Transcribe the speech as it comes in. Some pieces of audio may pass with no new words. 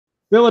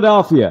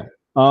Philadelphia.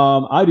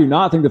 I do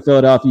not think the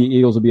Philadelphia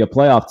Eagles will be a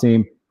playoff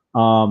team.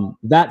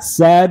 That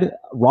said,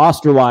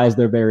 roster-wise,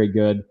 they're very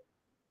good.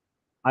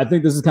 I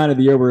think this is kind of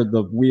the year where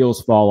the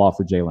wheels fall off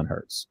for Jalen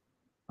Hurts.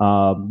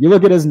 You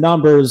look at his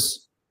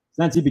numbers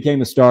since he became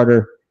the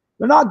starter.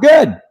 They're not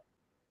good.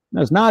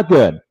 That's not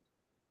good.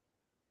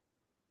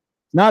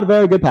 Not a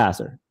very good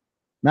passer.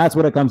 That's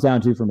what it comes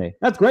down to for me.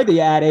 That's great that you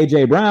add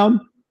A.J. Brown.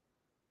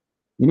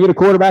 You need a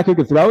quarterback who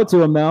can throw it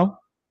to him, though.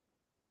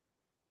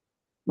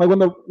 Like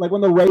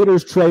when the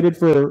Raiders traded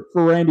for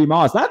Randy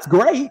Moss. That's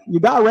great. You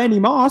got Randy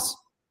Moss,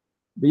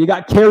 but you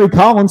got Kerry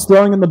Collins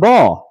throwing in the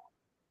ball.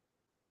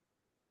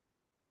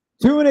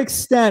 To an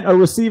extent, a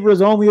receiver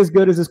is only as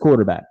good as his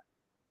quarterback.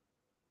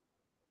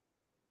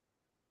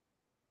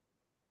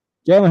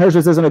 Jalen Hurts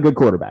just isn't a good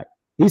quarterback.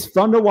 He's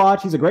fun to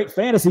watch. He's a great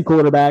fantasy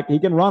quarterback. He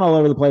can run all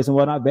over the place and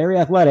whatnot. Very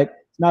athletic.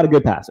 He's not a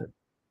good passer.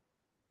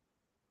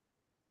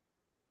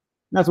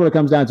 That's what it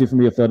comes down to for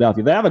me at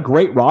Philadelphia. They have a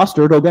great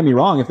roster. Don't get me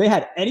wrong. If they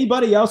had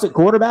anybody else at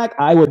quarterback,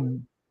 I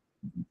would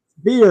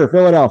fear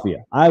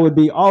Philadelphia. I would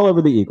be all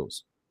over the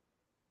Eagles.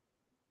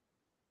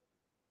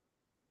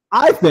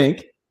 I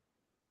think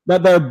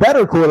that their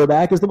better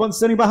quarterback is the one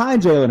sitting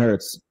behind Jalen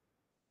Hurts.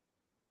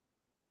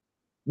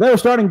 If they were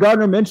starting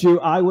Gardner Minshew,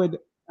 I would,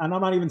 and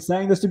I'm not even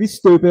saying this to be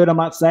stupid. I'm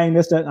not saying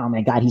this to, oh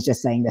my God, he's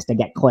just saying this to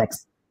get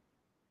clicks.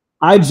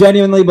 I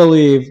genuinely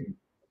believe,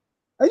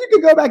 you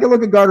can go back and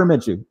look at Gardner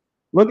Minshew.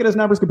 Look at his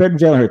numbers compared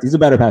to Jalen Hurts. He's a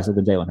better passer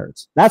than Jalen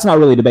Hurts. That's not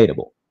really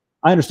debatable.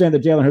 I understand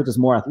that Jalen Hurts is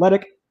more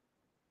athletic,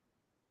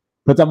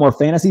 puts up more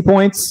fantasy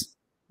points.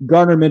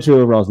 Gardner Minshew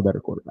overall is the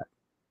better quarterback.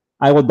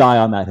 I will die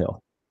on that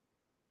hill.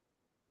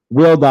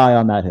 Will die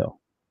on that hill.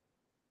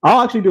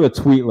 I'll actually do a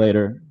tweet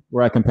later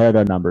where I compare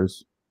their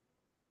numbers.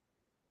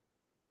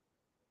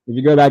 If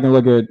you go back and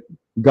look at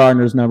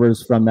Gardner's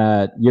numbers from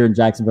that year in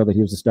Jacksonville that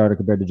he was a starter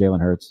compared to Jalen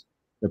Hurts,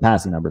 their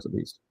passing numbers at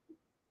least.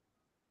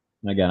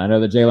 And again, I know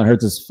that Jalen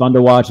Hurts is fun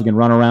to watch. He can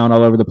run around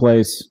all over the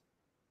place.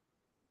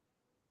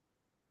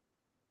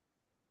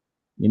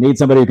 You need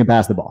somebody who can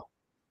pass the ball.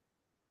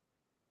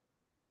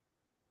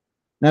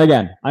 Now,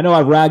 again, I know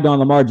I've ragged on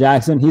Lamar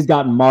Jackson. He's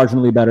gotten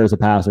marginally better as a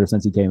passer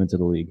since he came into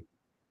the league.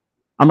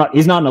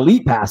 He's not an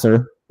elite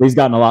passer, but he's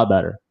gotten a lot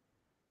better.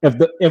 If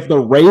the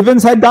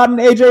Ravens had gotten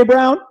A.J.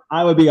 Brown,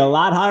 I would be a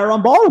lot higher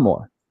on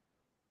Baltimore.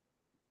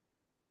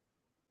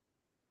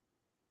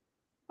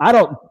 I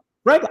don't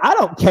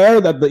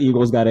care that the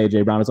Eagles got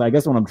A.J. Brown. So I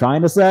guess what I'm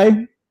trying to say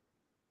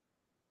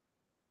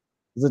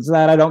is it's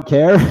that I don't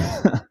care.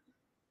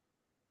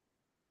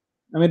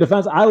 I mean,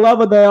 defense. I love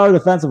what they are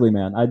defensively,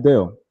 man. I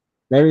do.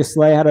 Darius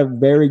Slay had a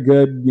very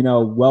good,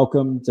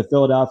 welcome to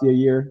Philadelphia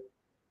year.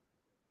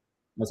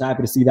 I was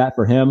happy to see that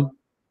for him.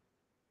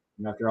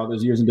 And after all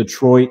those years in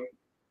Detroit,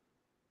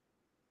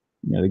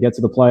 they get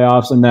to the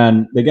playoffs, and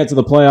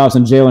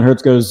Jalen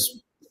Hurts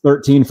goes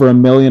 13 for $1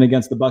 million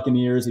against the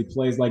Buccaneers. He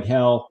plays like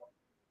hell.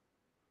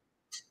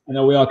 I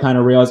know we all kind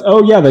of realize,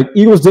 oh, yeah, the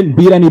Eagles didn't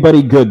beat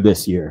anybody good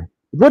this year,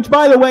 which,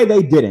 by the way,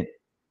 they didn't.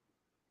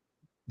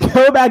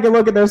 Go back and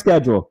look at their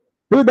schedule.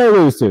 Who'd they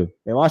lose to?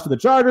 They lost to the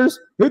Chargers.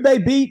 Who'd they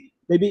beat?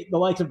 They beat the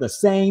likes of the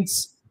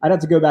Saints. I'd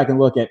have to go back and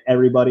look at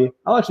everybody.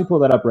 I'll actually pull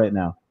that up right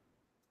now.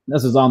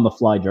 This is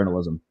on-the-fly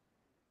journalism.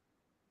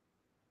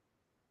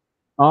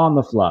 On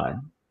the fly.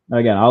 And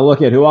again, I'll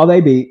look at who all they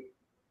beat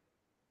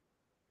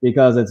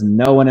because it's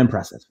no one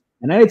impressive.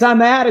 And anytime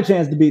they had a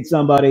chance to beat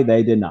somebody,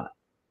 they did not.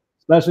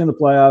 Especially in the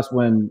playoffs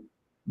when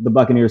the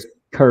Buccaneers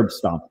curb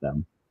stomped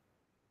them.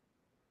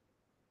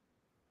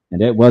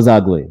 And it was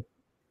ugly.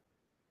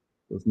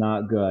 It was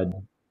not good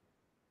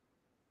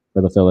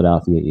for the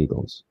Philadelphia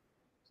Eagles.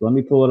 So let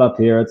me pull it up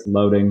here. It's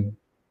loading.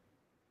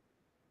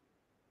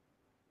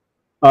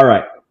 All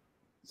right.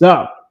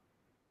 So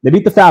they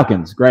beat the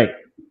Falcons. Great.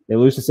 They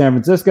lose to San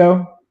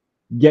Francisco,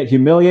 get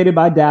humiliated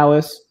by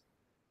Dallas.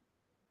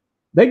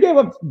 They gave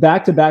up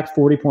back-to-back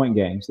 40-point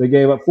games. They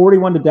gave up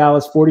 41 to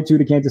Dallas, 42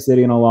 to Kansas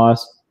City in a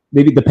loss.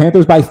 They beat the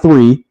Panthers by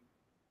 3.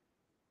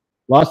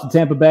 Lost to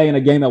Tampa Bay in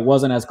a game that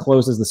wasn't as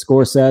close as the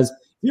score says. If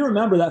you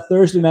remember that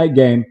Thursday night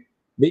game,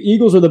 the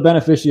Eagles were the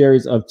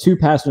beneficiaries of 2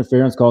 pass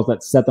interference calls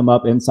that set them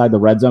up inside the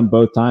red zone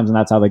both times, and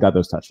that's how they got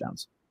those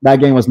touchdowns. That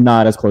game was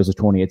not as close as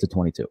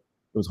 28-22. It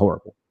was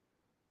horrible.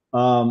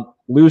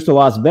 Lose to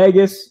Las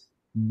Vegas,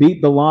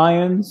 beat the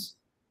Lions,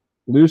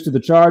 lose to the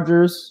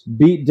Chargers,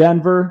 beat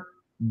Denver,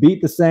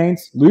 beat the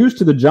Saints, lose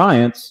to the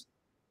Giants,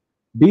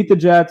 beat the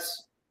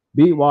Jets,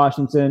 beat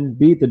Washington,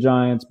 beat the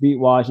Giants, beat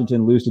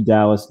Washington, lose to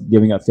Dallas,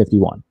 giving up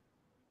 51.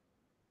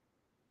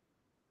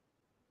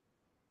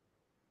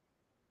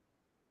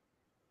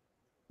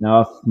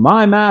 Now, if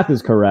my math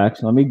is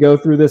correct, let me go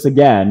through this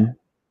again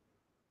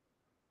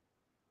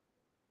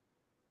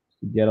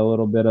to get a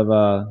little bit of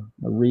a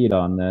read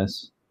on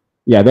this.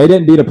 Yeah, they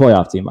didn't beat a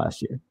playoff team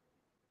last year.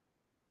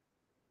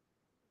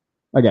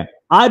 Again,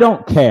 I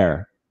don't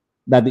care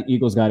that the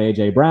Eagles got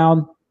A.J.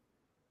 Brown.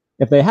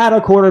 If they had a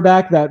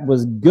quarterback that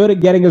was good at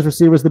getting his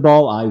receivers the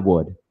ball, I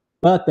would.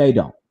 But they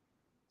don't.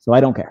 So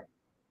I don't care.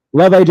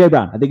 Love A.J.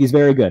 Brown. I think he's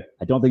very good.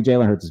 I don't think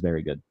Jalen Hurts is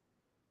very good.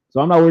 So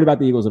I'm not worried about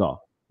the Eagles at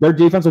all. Their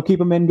defense will keep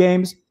them in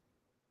games.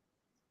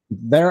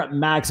 Their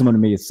maximum to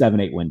me is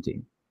 7-8 win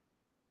team.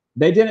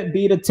 They didn't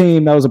beat a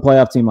team that was a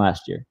playoff team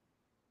last year.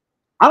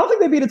 I don't think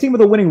they beat a team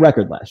with a winning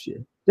record last year.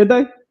 Did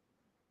they?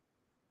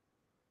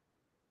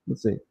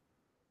 Let's see.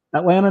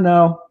 Atlanta,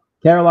 no.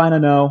 Carolina,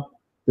 no.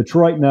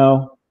 Detroit,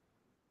 no.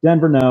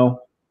 Denver,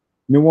 no.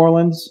 New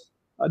Orleans,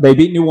 they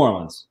beat New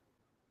Orleans.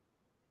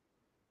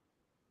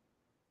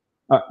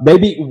 They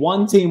beat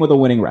one team with a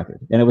winning record,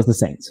 and it was the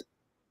Saints.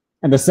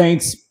 And the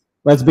Saints,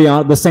 let's be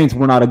honest, the Saints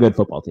were not a good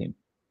football team.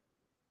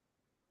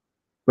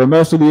 For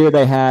most of the year,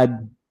 they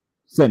had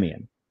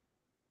Simeon.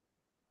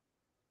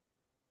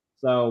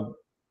 So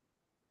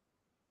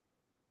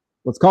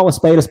let's call a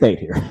spade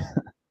here.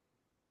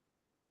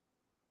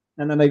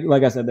 And then,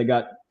 like I said, they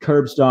got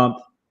curb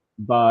stomped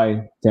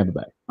by Tampa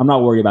Bay. I'm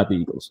not worried about the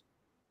Eagles.